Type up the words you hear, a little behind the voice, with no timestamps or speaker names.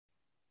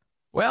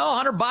Well,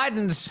 Hunter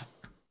Biden's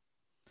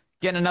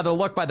getting another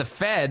look by the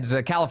feds.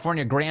 A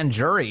California grand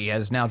jury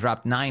has now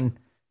dropped 9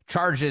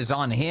 charges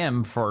on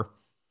him for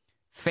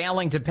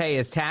failing to pay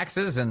his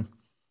taxes and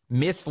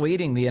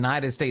misleading the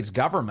United States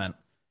government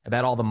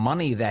about all the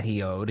money that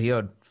he owed. He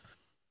owed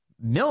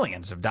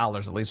millions of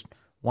dollars, at least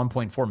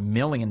 $1.4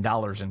 million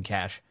in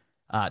cash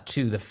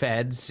to the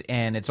feds.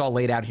 And it's all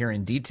laid out here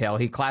in detail.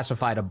 He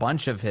classified a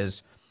bunch of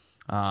his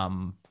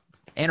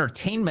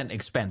entertainment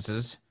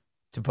expenses,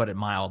 to put it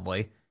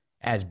mildly,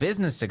 as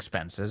business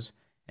expenses.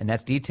 And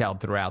that's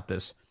detailed throughout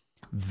this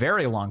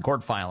very long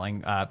court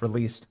filing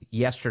released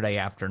yesterday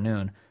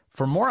afternoon.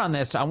 For more on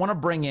this, I want to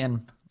bring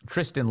in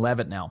Tristan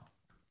Leavitt now.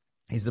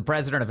 He's the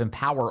president of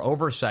Empower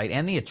Oversight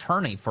and the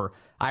attorney for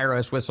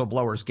IRS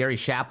whistleblowers Gary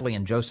Shapley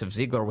and Joseph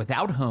Ziegler,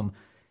 without whom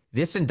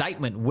this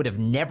indictment would have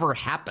never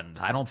happened.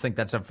 I don't think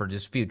that's up for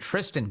dispute.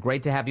 Tristan,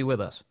 great to have you with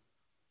us.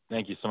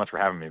 Thank you so much for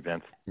having me,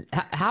 Vince.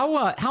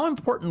 How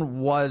important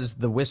was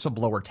the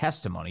whistleblower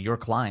testimony, your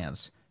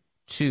clients,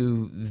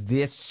 to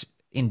this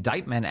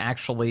indictment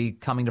actually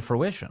coming to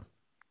fruition?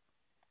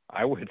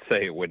 I would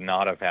say it would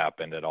not have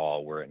happened at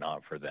all were it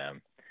not for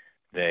them.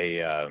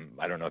 They,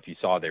 I don't know if you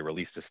saw, they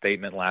released a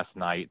statement last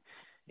night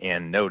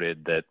and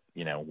noted that,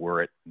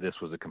 this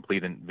was a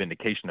complete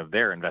vindication of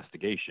their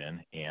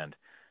investigation. And,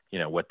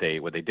 what they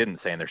didn't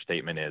say in their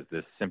statement is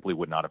this simply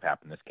would not have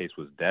happened. This case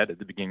was dead at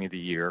the beginning of the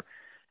year,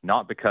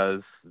 not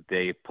because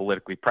they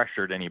politically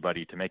pressured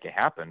anybody to make it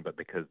happen, but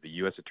because the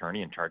U.S.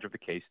 attorney in charge of the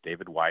case,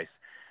 David Weiss,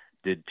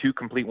 did 2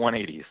 complete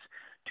 180s.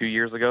 2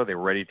 years ago,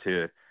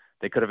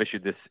 they could have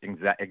issued this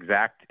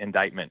exact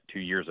indictment 2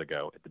 years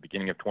ago. At the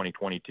beginning of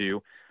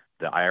 2022,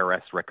 the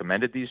IRS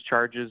recommended these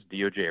charges.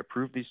 DOJ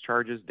approved these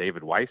charges.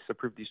 David Weiss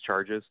approved these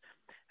charges.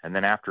 And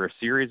then after a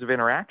series of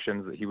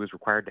interactions that he was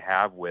required to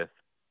have with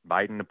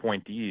Biden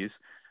appointees,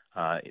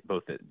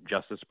 both at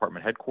Justice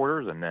Department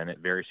headquarters and then at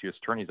various U.S.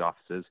 attorneys'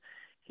 offices,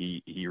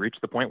 he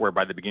reached the point where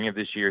by the beginning of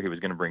this year, he was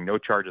going to bring no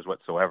charges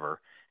whatsoever.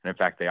 And in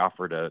fact, they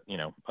offered a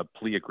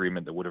plea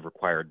agreement that would have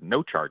required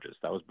no charges.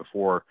 That was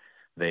before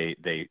they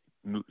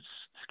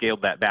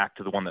scaled that back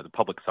to the one that the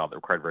public saw that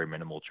required very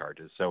minimal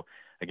charges. So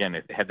again,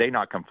 had they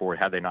not come forward,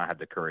 had they not had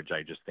the courage,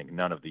 I just think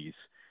none of these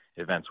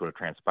events would have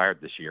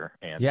transpired this year,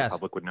 and yes, the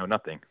public would know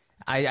nothing.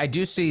 I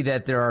do see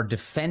that there are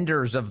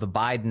defenders of the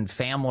Biden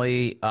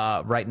family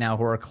right now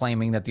who are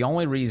claiming that the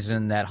only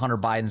reason that Hunter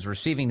Biden's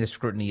receiving this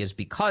scrutiny is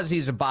because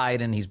he's a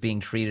Biden, he's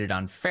being treated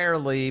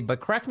unfairly.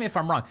 But correct me if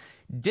I'm wrong.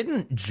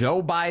 Didn't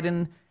Joe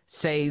Biden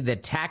say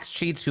that tax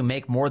cheats who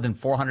make more than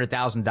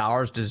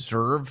 $400,000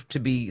 deserve to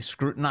be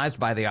scrutinized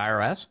by the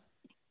IRS?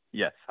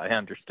 Yes, I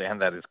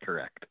understand that is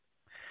correct.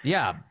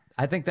 Yeah,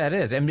 I think that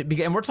is. And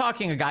we're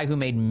talking a guy who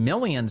made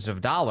millions of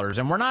dollars,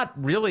 and we're not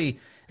really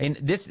in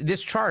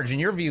this charge, in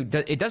your view,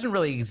 it doesn't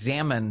really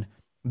examine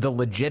the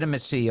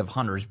legitimacy of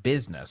Hunter's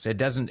business. It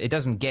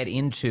doesn't get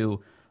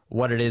into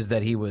what it is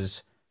that he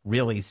was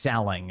really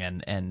selling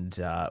and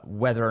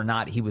whether or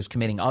not he was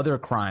committing other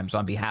crimes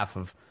on behalf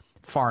of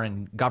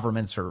foreign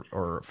governments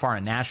or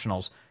foreign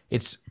nationals.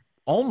 It's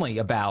only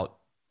about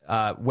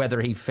whether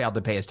he failed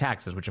to pay his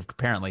taxes, which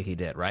apparently he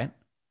did, right?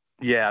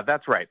 Yeah,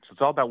 that's right. So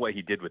it's all about what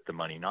he did with the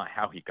money, not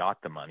how he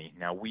got the money.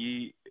 Now,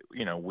 we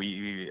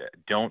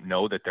don't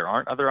know that there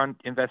aren't other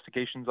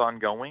investigations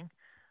ongoing.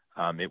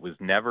 It was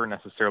never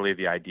necessarily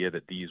the idea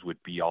that these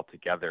would be all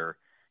together,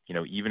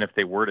 even if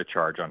they were to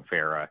charge on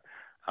FARA,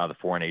 the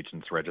Foreign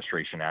Agents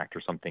Registration Act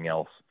or something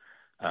else.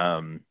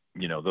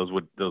 Those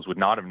would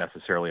not have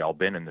necessarily all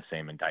been in the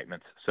same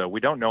indictments. So we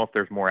don't know if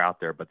there's more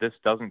out there, but this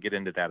doesn't get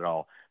into that at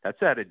all. That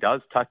said, it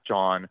does touch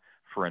on,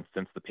 for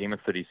instance, the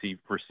payments that he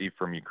received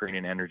from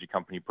Ukrainian energy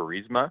company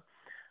Burisma,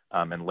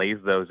 and lays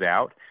those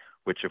out,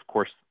 which, of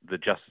course, the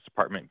Justice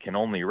Department can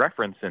only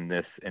reference in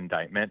this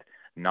indictment,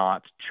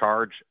 not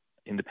charge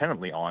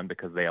independently on,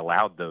 because they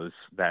allowed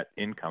that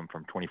income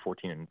from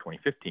 2014 and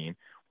 2015,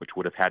 which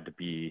would have had to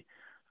be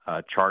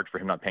charged for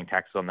him not paying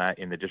taxes on that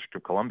in the District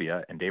of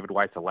Columbia. And David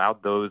Weiss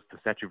allowed the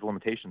statute of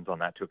limitations on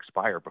that to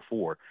expire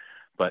before.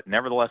 But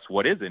nevertheless,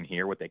 what is in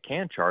here, what they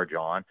can charge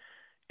on,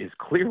 is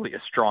clearly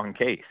a strong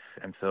case.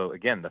 And so,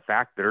 again, the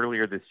fact that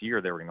earlier this year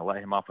they were going to let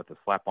him off with a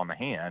slap on the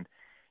hand,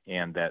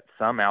 and that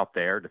some out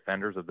there,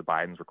 defenders of the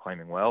Bidens, were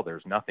claiming, well,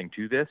 there's nothing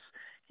to this.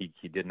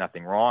 He did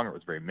nothing wrong. It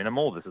was very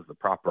minimal. This is the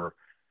proper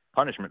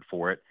punishment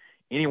for it.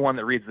 Anyone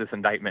that reads this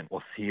indictment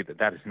will see that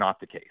that is not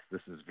the case. This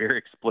is very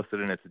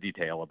explicit in its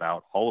detail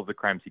about all of the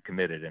crimes he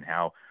committed and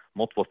how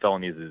multiple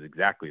felonies is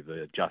exactly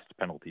the just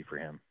penalty for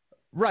him.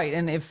 Right,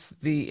 and if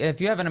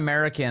you have an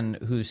American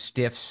who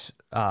stiffs,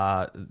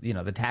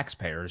 the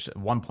taxpayers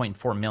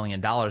 $1.4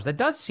 million, that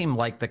does seem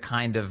like the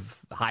kind of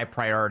high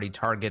priority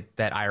target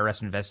that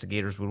IRS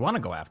investigators would want to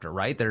go after,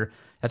 right?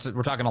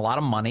 We're talking a lot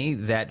of money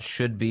that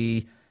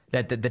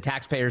the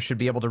taxpayers should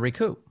be able to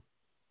recoup.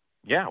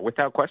 Yeah,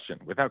 without question.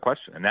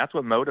 And that's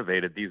what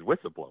motivated these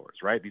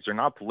whistleblowers, right? These are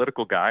not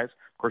political guys.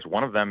 Of course,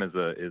 one of them is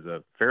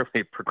a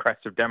fairly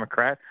progressive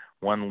Democrat.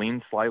 One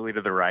leans slightly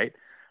to the right.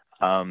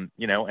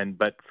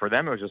 But for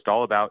them, it was just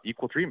all about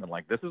equal treatment.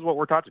 Like, this is what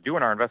we're taught to do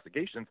in our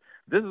investigations.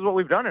 This is what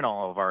we've done in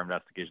all of our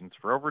investigations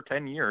for over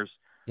 10 years.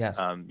 Yes.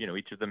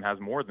 Each of them has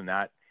more than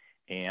that.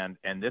 And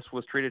this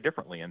was treated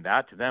differently. And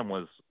that to them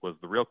was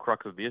the real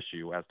crux of the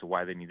issue as to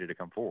why they needed to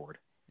come forward.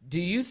 Do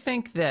you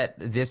think that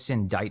this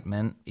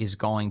indictment is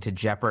going to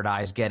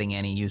jeopardize getting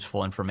any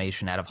useful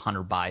information out of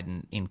Hunter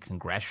Biden in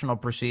congressional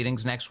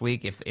proceedings next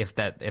week, if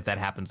that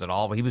happens at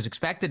all? He was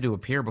expected to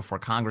appear before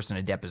Congress in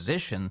a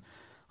deposition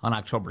on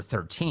October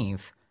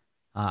 13th.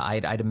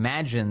 I'd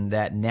imagine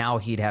that now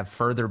he'd have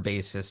further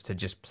basis to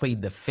just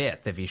plead the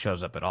fifth if he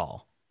shows up at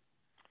all.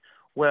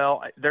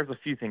 Well, there's a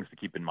few things to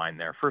keep in mind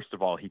there. First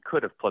of all, he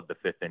could have pled the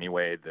fifth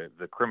anyway.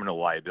 The criminal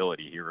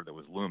liability here that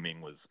was looming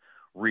was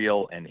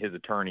real, and his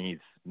attorneys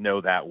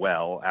know that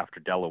well after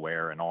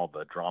Delaware and all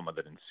the drama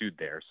that ensued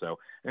there. So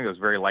I think it was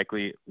very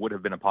likely would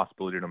have been a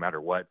possibility no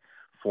matter what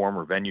form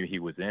or venue he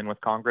was in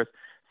with Congress.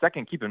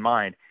 Second, keep in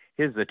mind,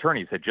 his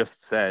attorneys had just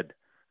said,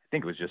 I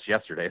think it was just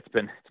yesterday, it's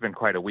been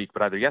quite a week,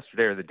 but either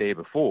yesterday or the day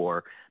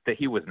before, that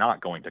he was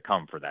not going to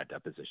come for that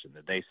deposition,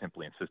 that they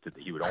simply insisted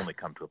that he would only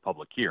come to a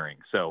public hearing.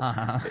 So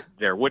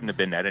there wouldn't have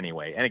been that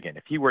anyway. And again,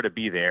 if he were to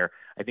be there,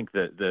 I think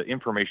the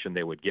information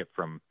they would get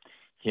from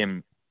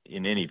him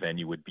in any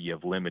venue would be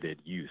of limited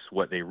use.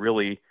 What they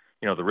really,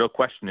 the real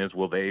question is,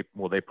 will they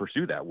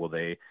pursue that? Will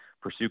they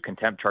pursue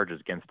contempt charges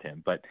against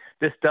him? But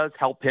this does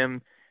help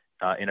him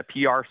in a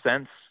PR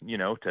sense,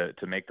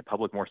 to make the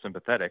public more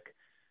sympathetic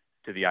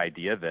to the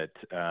idea that,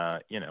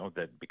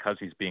 that because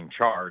he's being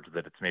charged,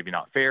 that it's maybe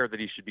not fair that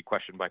he should be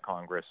questioned by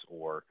Congress,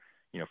 or,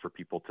 for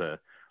people to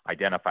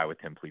identify with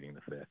him pleading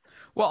the fifth.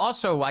 Well,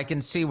 also, I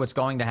can see what's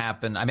going to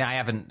happen. I mean, I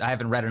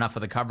haven't read enough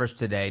of the coverage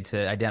today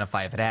to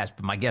identify if it has,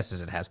 but my guess is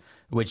it has,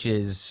 which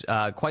is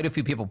quite a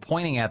few people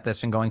pointing at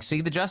this and going,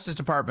 see, the Justice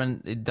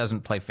Department, it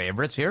doesn't play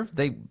favorites here.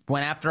 They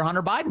went after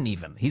Hunter Biden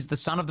even. He's the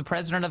son of the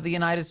President of the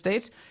United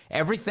States.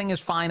 Everything is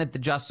fine at the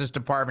Justice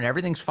Department.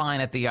 Everything's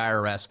fine at the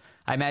IRS.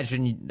 I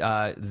imagine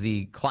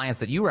the clients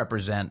that you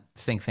represent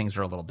think things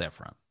are a little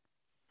different.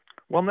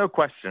 Well, no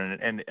question.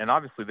 And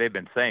obviously they've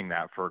been saying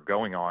that for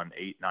going on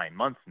 8-9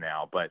 months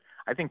now. But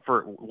I think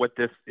for what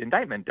this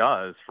indictment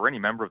does for any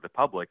member of the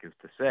public is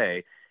to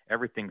say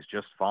everything's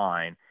just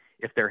fine.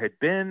 If there had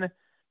been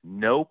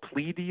no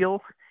plea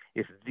deal,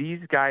 if these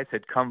guys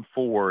had come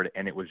forward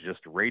and it was just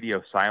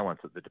radio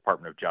silence at the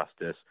Department of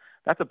Justice,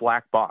 that's a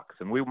black box.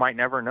 And we might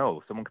never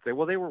know. Someone could say,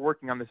 well, they were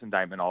working on this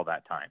indictment all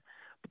that time.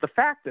 But the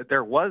fact that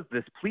there was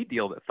this plea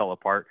deal that fell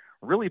apart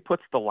really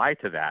puts the lie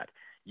to that.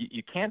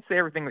 You can't say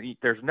everything.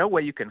 There's no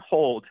way you can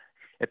hold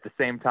at the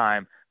same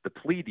time the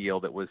plea deal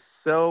that was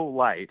so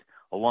light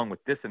along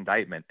with this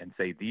indictment and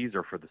say these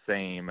are for the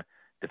same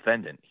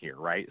defendant here,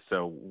 right?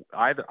 So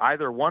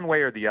either one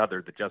way or the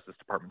other, the Justice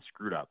Department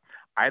screwed up.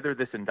 Either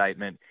this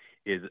indictment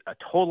is a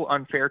total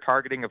unfair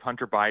targeting of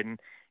Hunter Biden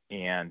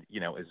and,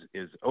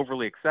 is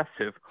overly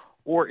excessive,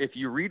 or if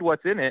you read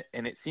what's in it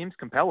and it seems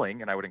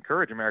compelling, and I would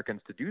encourage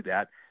Americans to do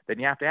that, then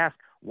you have to ask,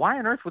 why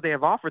on earth would they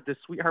have offered this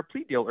sweetheart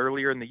plea deal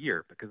earlier in the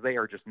year? Because they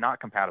are just not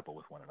compatible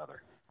with one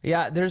another.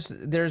 Yeah,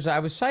 there's I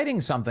was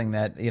citing something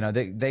that,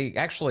 they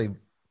actually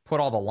put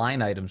all the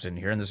line items in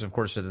here. And this, of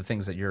course, are the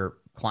things that your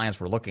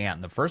clients were looking at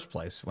in the first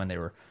place when they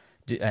were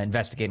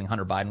investigating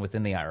Hunter Biden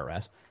within the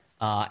IRS.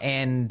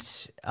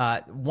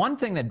 One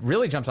thing that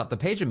really jumps off the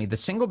page at me, the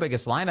single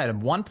biggest line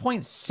item,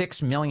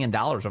 $1.6 million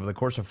over the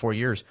course of 4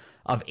 years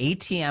of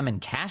ATM and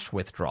cash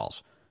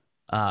withdrawals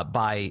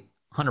by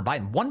Hunter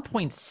Biden.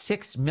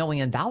 $1.6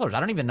 million. I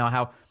don't even know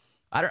how.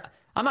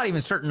 I'm not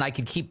even certain I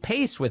could keep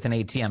pace with an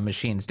ATM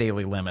machine's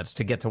daily limits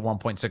to get to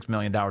 $1.6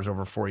 million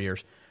over 4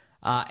 years.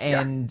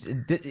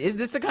 Is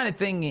this the kind of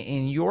thing,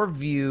 in your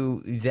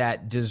view,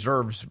 that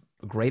deserves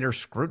greater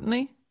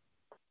scrutiny?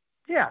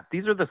 Yeah,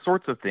 these are the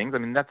sorts of things. I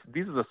mean,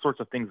 these are the sorts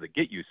of things that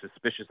get you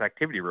suspicious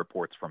activity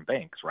reports from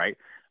banks, right?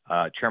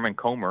 Chairman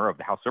Comer of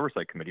the House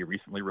Oversight Committee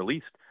recently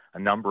released a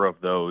number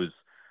of those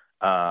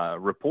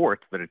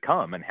reports that had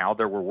come and how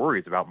there were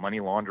worries about money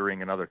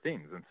laundering and other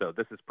things. And so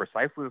this is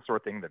precisely the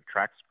sort of thing that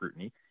attracts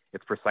scrutiny.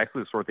 It's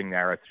precisely the sort of thing the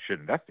IRS should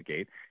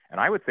investigate. And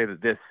I would say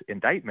that this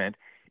indictment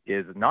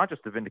is not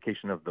just a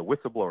vindication of the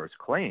whistleblowers'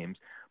 claims,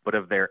 but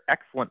of their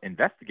excellent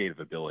investigative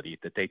ability,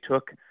 that they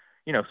took,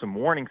 some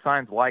warning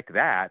signs like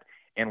that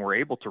and were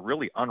able to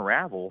really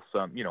unravel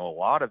some, a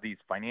lot of these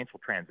financial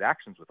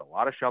transactions with a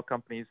lot of shell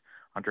companies.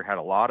 Hunter had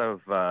a lot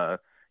of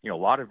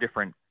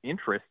different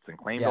interests and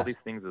claimed all these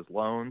things as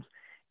loans.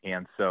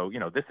 And so,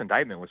 this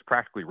indictment was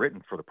practically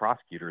written for the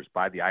prosecutors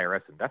by the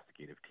IRS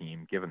investigative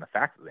team, given the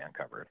facts that they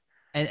uncovered.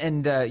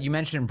 And you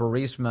mentioned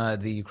Burisma,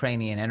 the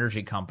Ukrainian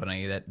energy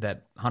company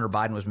that Hunter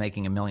Biden was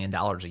making $1 million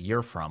a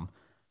year from.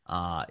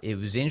 It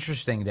was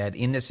interesting that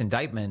in this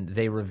indictment,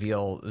 they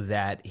reveal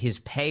that his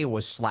pay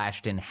was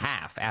slashed in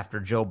half after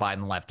Joe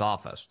Biden left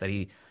office,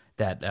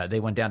 that they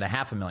went down to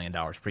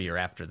 $500,000 per year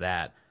after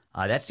that.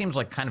 That seems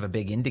like kind of a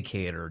big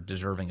indicator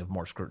deserving of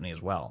more scrutiny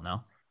as well,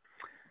 no?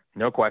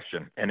 No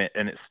question. And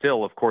it's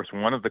still, of course,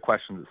 one of the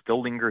questions that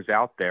still lingers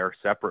out there,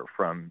 separate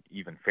from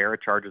even FARA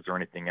charges or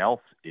anything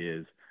else,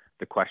 is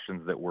the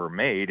questions that were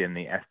made in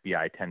the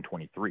FBI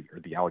 1023, or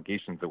the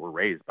allegations that were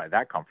raised by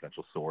that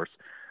confidential source,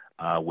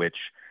 which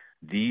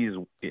these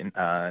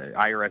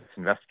IRS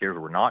investigators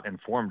were not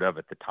informed of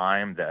at the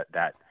time that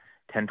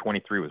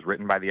 1023 was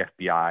written by the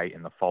FBI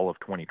in the fall of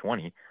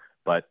 2020,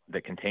 but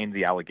that contained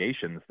the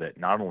allegations that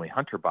not only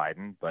Hunter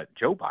Biden, but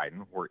Joe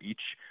Biden were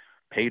each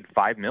paid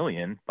 $5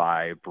 million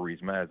by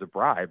Burisma as a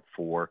bribe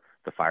for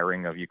the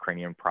firing of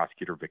Ukrainian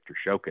prosecutor Viktor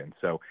Shokin.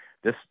 So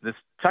this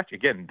touch,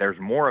 again, there's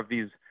more of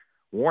these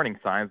warning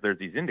signs, there's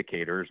these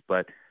indicators,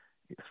 but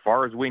as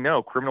far as we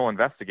know, criminal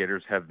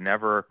investigators have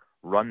never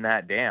run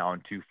that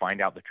down to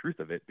find out the truth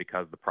of it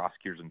because the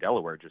prosecutors in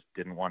Delaware just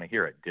didn't want to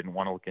hear it, didn't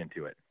want to look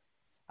into it.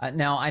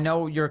 Now, I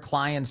know your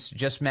clients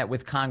just met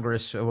with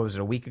Congress, what was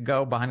it, a week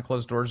ago, behind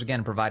closed doors again,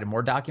 and provided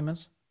more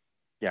documents?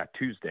 Yeah,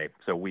 Tuesday.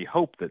 So we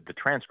hope that the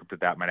transcript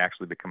of that might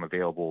actually become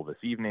available this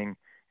evening,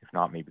 if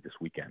not maybe this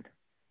weekend.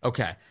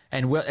 Okay.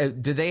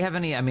 And do they have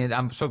any, I mean,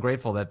 I'm so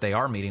grateful that they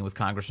are meeting with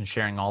Congress and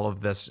sharing all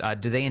of this.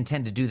 Do they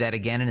intend to do that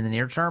again in the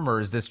near term, or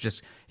is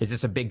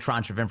this a big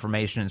tranche of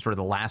information and sort of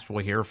the last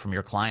we'll hear from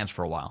your clients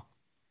for a while?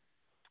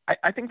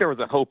 I think there was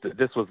a hope that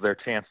this was their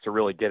chance to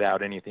really get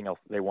out anything else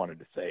they wanted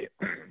to say.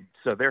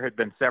 So there had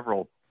been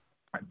several,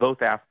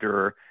 both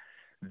after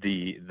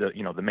the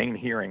main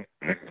hearing,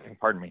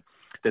 pardon me,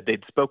 that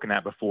they'd spoken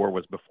at before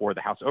was before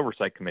the House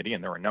Oversight Committee,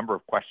 and there were a number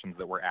of questions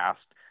that were asked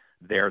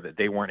there that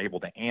they weren't able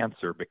to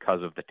answer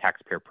because of the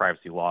taxpayer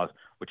privacy laws,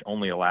 which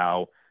only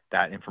allow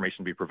that information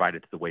to be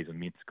provided to the Ways and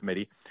Means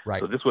Committee.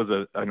 Right. So this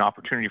was an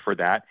opportunity for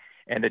that.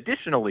 And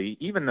additionally,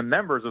 even the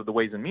members of the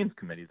Ways and Means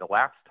Committee, the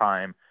last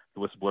time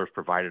the whistleblowers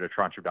provided a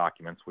tranche of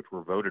documents, which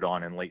were voted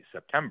on in late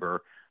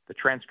September, the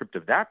transcript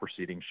of that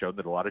proceeding showed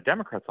that a lot of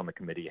Democrats on the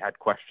committee had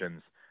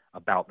questions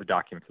about the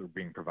documents that were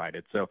being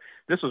provided. So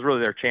this was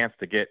really their chance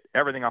to get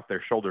everything off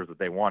their shoulders that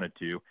they wanted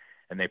to,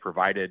 and they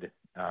provided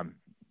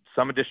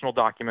some additional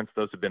documents.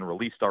 Those have been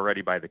released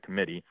already by the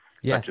committee,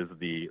 yes, such as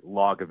the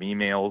log of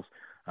emails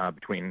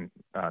between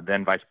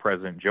then Vice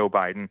President Joe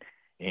Biden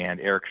and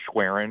Eric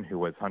Schwerin, who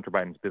was Hunter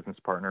Biden's business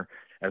partner,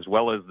 as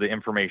well as the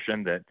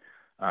information that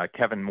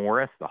Kevin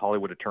Morris, the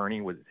Hollywood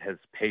attorney, has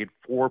paid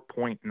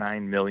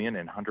 $4.9 million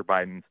in Hunter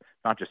Biden's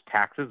not just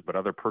taxes but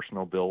other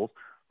personal bills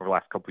over the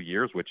last couple of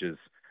years, which is,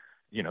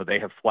 they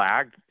have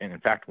flagged. And in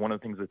fact, one of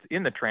the things that's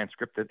in the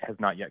transcript that has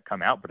not yet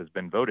come out but has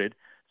been voted,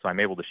 so I'm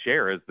able to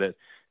share, is that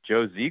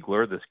Joe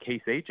Ziegler, this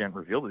case agent,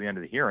 revealed at the end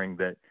of the hearing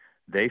that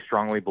they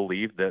strongly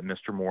believed that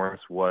Mr.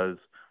 Morris was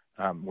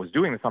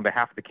doing this on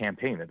behalf of the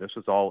campaign, that this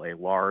was all a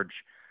large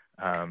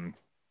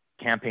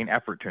campaign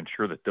effort to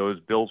ensure that those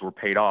bills were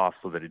paid off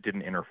so that it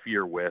didn't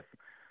interfere with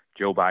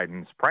Joe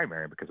Biden's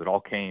primary, because it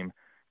all came,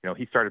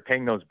 he started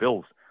paying those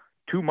bills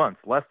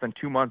less than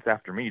 2 months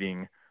after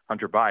meeting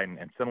Hunter Biden,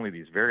 and suddenly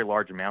these very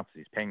large amounts,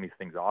 he's paying these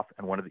things off.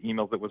 And one of the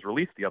emails that was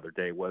released the other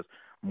day was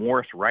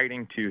Morris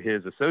writing to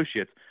his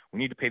associates, "We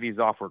need to pay these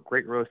off. We're at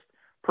great risk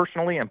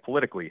personally and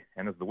politically."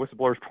 And as the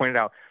whistleblowers pointed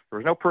out, there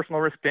was no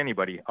personal risk to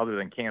anybody other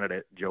than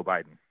candidate Joe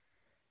Biden.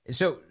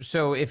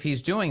 So if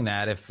he's doing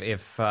that, if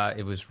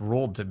it was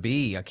ruled to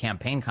be a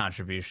campaign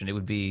contribution, it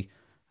would be,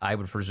 I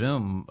would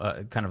presume,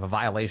 kind of a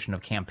violation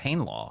of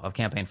campaign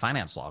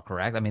finance law,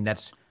 correct? I mean,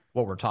 that's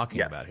what we're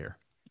talking about here.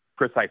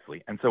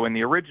 Precisely. And so in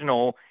the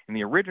original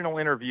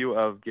interview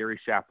of Gary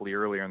Shapley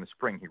earlier in the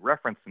spring, he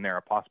referenced in there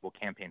a possible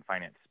campaign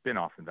finance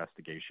spinoff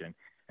investigation,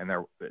 and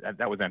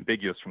that was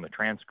ambiguous from the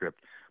transcript.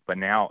 But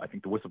now I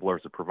think the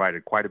whistleblowers have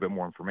provided quite a bit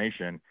more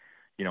information,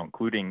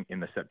 including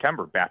in the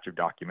September batch of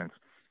documents,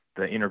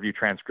 the interview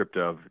transcript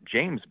of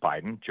James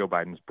Biden, Joe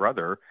Biden's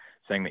brother,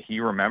 saying that he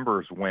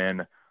remembers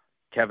when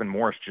Kevin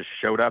Morris just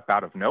showed up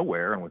out of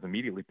nowhere and was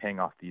immediately paying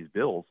off these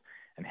bills,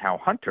 and how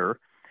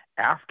Hunter,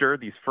 after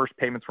these first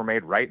payments were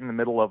made right in the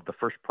middle of the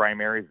first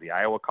primaries, the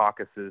Iowa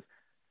caucuses,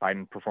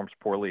 Biden performs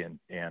poorly,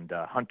 and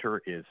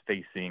Hunter is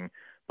facing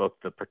both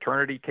the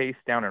paternity case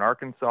down in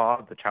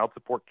Arkansas, the child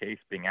support case,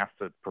 being asked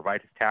to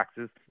provide his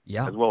taxes,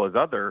 as well as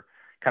other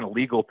kind of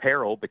legal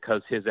peril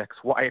because his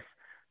ex-wife,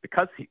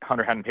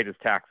 Hunter hadn't paid his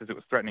taxes, it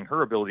was threatening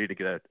her ability to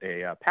get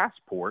a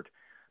passport.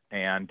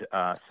 And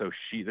so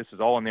this is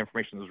all in the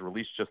information that was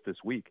released just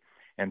this week.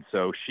 And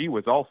so she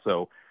was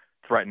also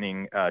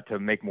threatening to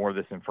make more of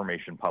this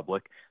information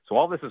public. So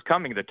all this is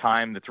coming at a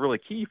time that's really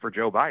key for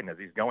Joe Biden as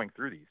he's going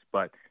through these.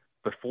 But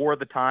before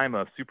the time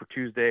of Super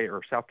Tuesday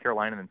or South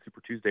Carolina and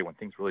Super Tuesday, when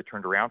things really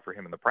turned around for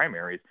him in the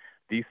primaries,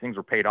 these things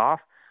were paid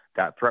off.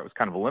 That threat was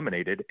kind of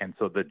eliminated. And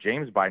so the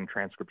James Biden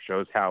transcript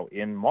shows how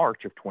in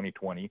March of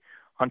 2020,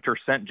 Hunter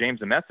sent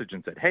James a message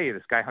and said, "Hey,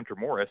 this guy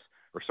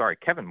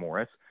Kevin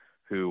Morris,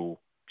 who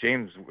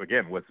James,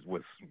 again, was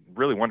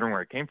really wondering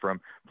where it came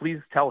from,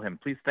 please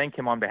thank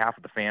him on behalf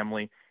of the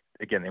family."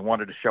 Again, they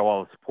wanted to show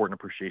all the support and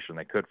appreciation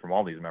they could from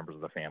all these members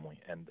of the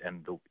family.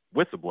 And the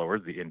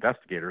whistleblowers, the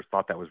investigators,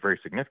 thought that was very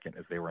significant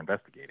as they were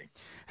investigating.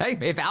 Hey,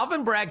 if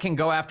Alvin Bragg can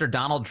go after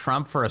Donald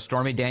Trump for a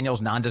Stormy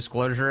Daniels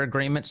non-disclosure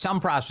agreement, some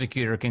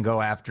prosecutor can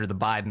go after the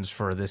Bidens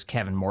for this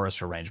Kevin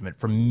Morris arrangement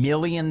for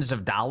millions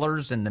of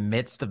dollars in the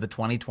midst of the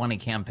 2020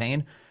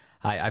 campaign.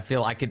 I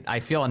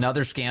feel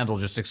another scandal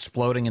just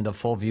exploding into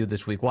full view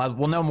this week. Well,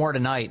 we'll know more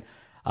tonight,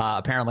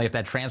 apparently, if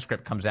that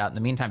transcript comes out. In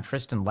the meantime,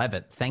 Tristan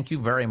Leavitt, thank you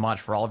very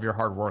much for all of your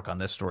hard work on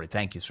this story.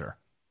 Thank you, sir.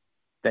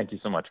 Thank you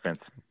so much, Vince.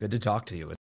 Good to talk to you.